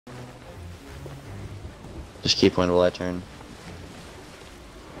Just keep going till I turn.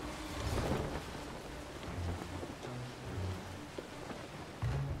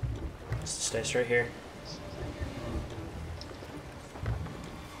 Just stay straight here.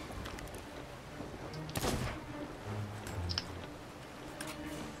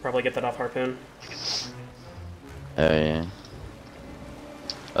 Probably get that off harpoon. Oh yeah.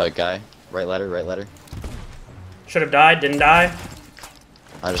 Guy. Right ladder, right ladder. Should have died, didn't die.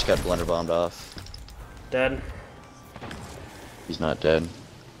 I just got blender bombed off. Dead. He's not dead.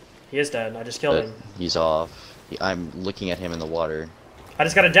 He is dead. I just killed him. He's off. I'm looking at him in the water. I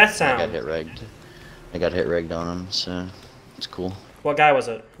just got a death sound. I got hit rigged. I got hit rigged on him, so it's cool. What guy was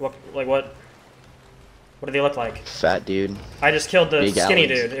it? What did he look like? Fat dude. I just killed the Big skinny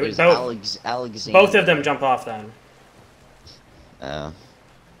Alex, dude. it was Alexander. Both of them jump off then. Oh.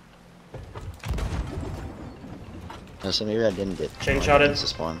 No, so maybe I didn't get Chain shotted. to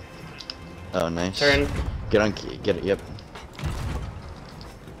spawn. Oh, nice. Turn. Get it, yep.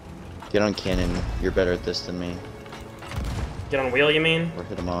 Get on cannon. You're better at this than me. Get on wheel, you mean? Or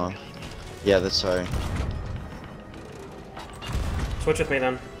hit him off. Yeah, that's sorry. Switch with me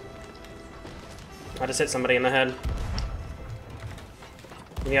then. I just hit somebody in the head.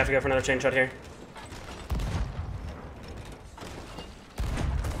 You have to go for another chain shot here.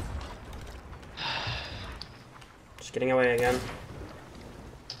 Just getting away again.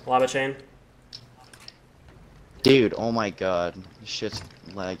 Lava chain. Dude, oh my god. This shit's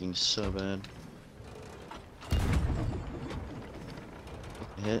lagging so bad.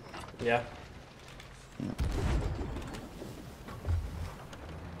 Hit? Yeah.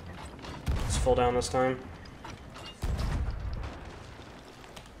 It's full down this time.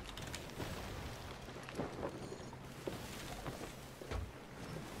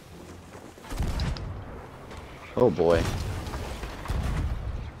 Oh boy.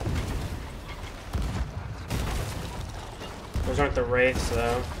 Those aren't the wraiths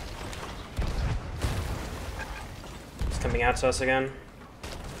though. It's coming out to us again.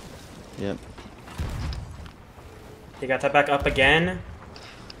 Yep. He got that back up again.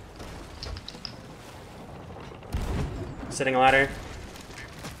 Sitting ladder.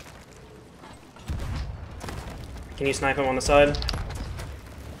 Can you snipe him on the side?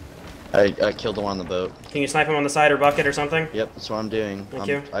 I killed the one on the boat. Can you snipe him on the side or bucket or something? Yep, that's what I'm doing. Thank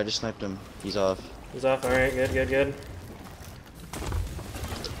you. I just sniped him. He's off. He's off. Alright, good, good, good.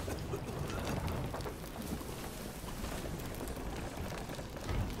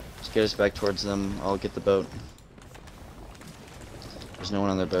 Let's get us back towards them. I'll get the boat. There's no one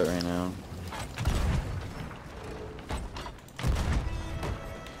on their boat right now.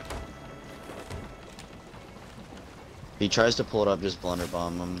 If he tries to pull it up, just blunder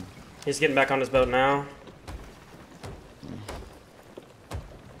bomb him. He's getting back on his boat now.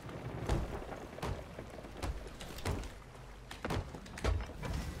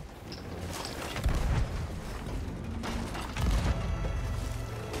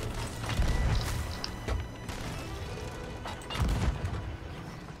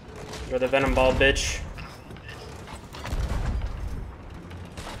 You're the venom ball, bitch.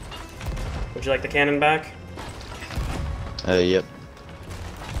 Would you like the cannon back? Yep.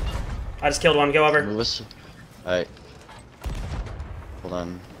 I just killed one. Go over. Alright. Hold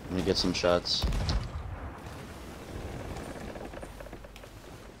on. Let me get some shots.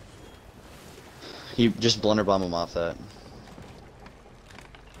 He just blunder bomb him off that.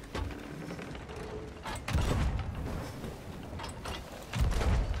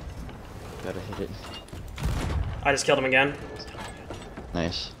 Gotta hit it. I just killed him again.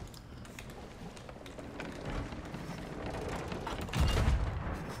 Nice.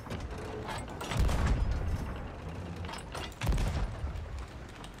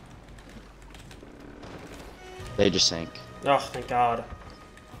 They just sank. Oh, thank God.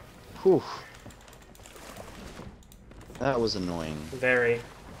 Whew. That was annoying. Very.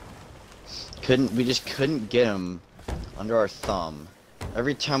 We just couldn't get him under our thumb.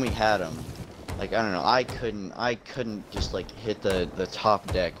 Every time we had him, like, I don't know, I couldn't just, like, hit the top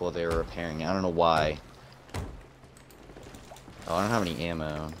deck while they were repairing it. I don't know why. Oh, I don't have any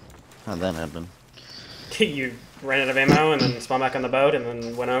ammo. How'd that happen? You ran out of ammo and then spawned back on the boat and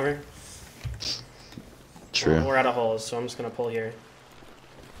then went over? True. Well, we're out of holes, so I'm just gonna pull here.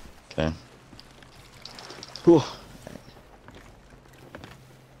 Okay. Whew.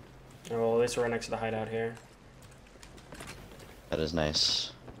 Oh, well, at least we're right next to the hideout here. That is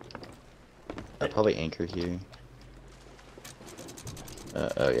nice. I'll probably anchor here.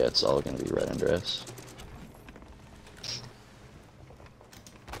 Oh yeah, it's all gonna be right under us.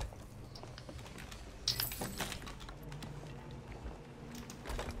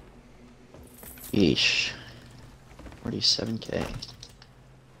 Yeesh. 47K.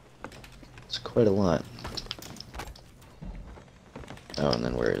 It's quite a lot. Oh, and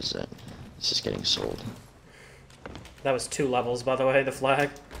then where is it? It's just getting sold. That was 2 levels, by the way, the flag.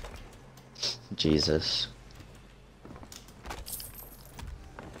 Jesus.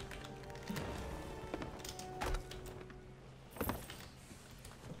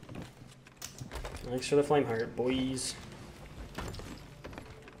 Thanks for the flame heart, boys.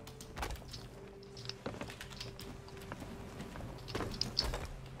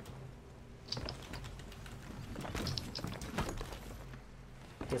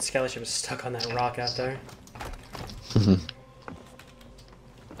 That skelly ship is stuck on that rock out there.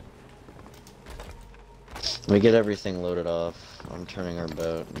 We get everything loaded off. I'm turning our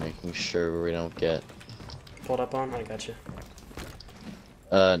boat, making sure we don't get... Pulled up on? I got you.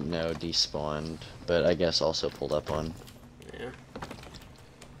 No, despawned, but I guess also pulled up on. Yeah.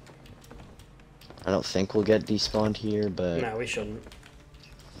 I don't think we'll get despawned here, but... No, we shouldn't.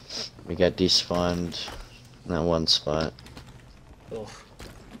 We got despawned in that one spot. Ugh.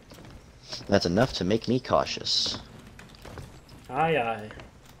 That's enough to make me cautious. Aye, aye.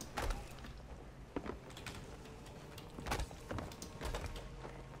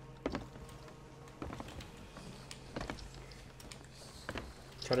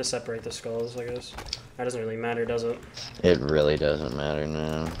 Try to separate the skulls, I guess. That doesn't really matter, does it? It really doesn't matter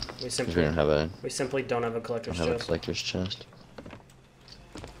now. We We simply don't have a don't have a collector's chest. collector's chest.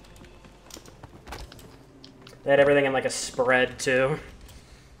 They had everything in like a spread too.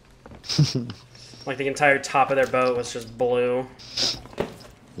 Like the entire top of their boat was just blue.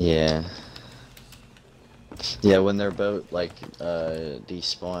 Yeah. Yeah, when their boat like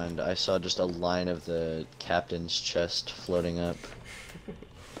despawned, I saw just a line of the captain's chest floating up.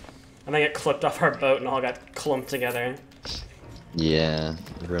 And then it clipped off our boat and all got clumped together. Yeah,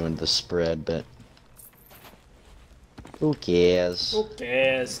 ruined the spread, but who cares? Who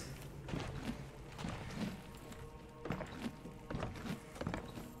cares?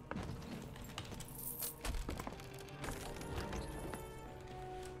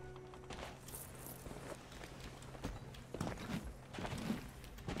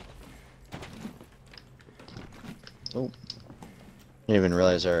 Oh. Didn't even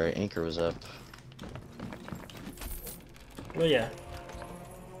realize our anchor was up. Well, yeah.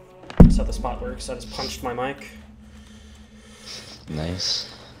 That's how the spot works. I just punched my mic. Nice.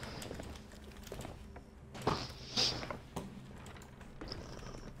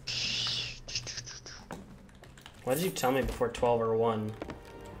 Why did you tell me before 12 or 1?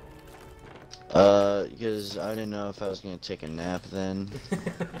 Because I didn't know if I was gonna take a nap then.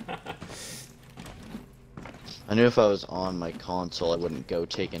 I knew if I was on my console I wouldn't go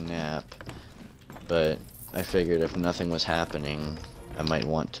take a nap, but I figured if nothing was happening, I might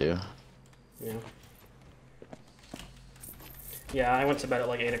want to. Yeah. Yeah, I went to bed at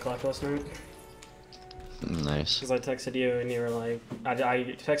like 8 o'clock last night. Nice. Because I texted you and you were like, I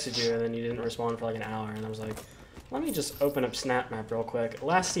texted you and then you didn't respond for like an hour and I was like, let me just open up Snap Map real quick.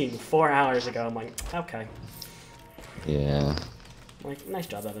 Last seen 4 hours ago. I'm like, okay. Yeah. I'm like, nice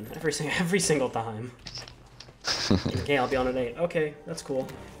job, Evan. Every single time. Okay, I'll be on at 8. Okay, that's cool.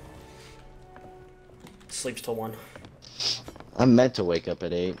 Sleeps till 1. I'm meant to wake up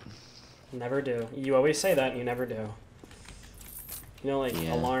at 8. Never do. You always say that and you never do. You know, like,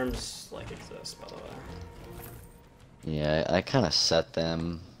 Yeah. alarms, like, exist, by the way. Yeah, I kind of set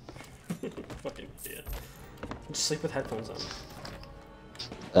them. Fucking idiot. Just sleep with headphones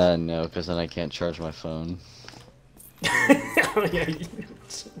on. No, because then I can't charge my phone. Oh, yeah, you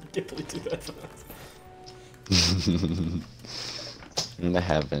get Bluetooth headphones. I don't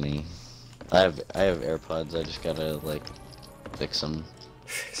have any. I have AirPods. I just gotta like fix them.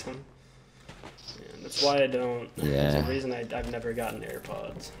 Fix them. Yeah, that's why I don't. Yeah. There's a reason I've never gotten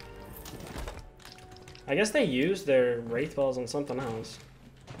AirPods. I guess they used their Wraith balls on something else.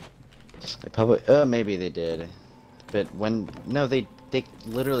 They probably. Maybe they did. But no, they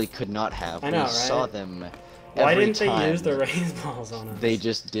literally could not have. I know, We right? saw them. Why every didn't they time. use the Wraith balls on us? They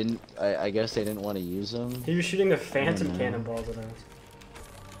just didn't. I guess they didn't want to use them. He was shooting the phantom know. cannonballs at us.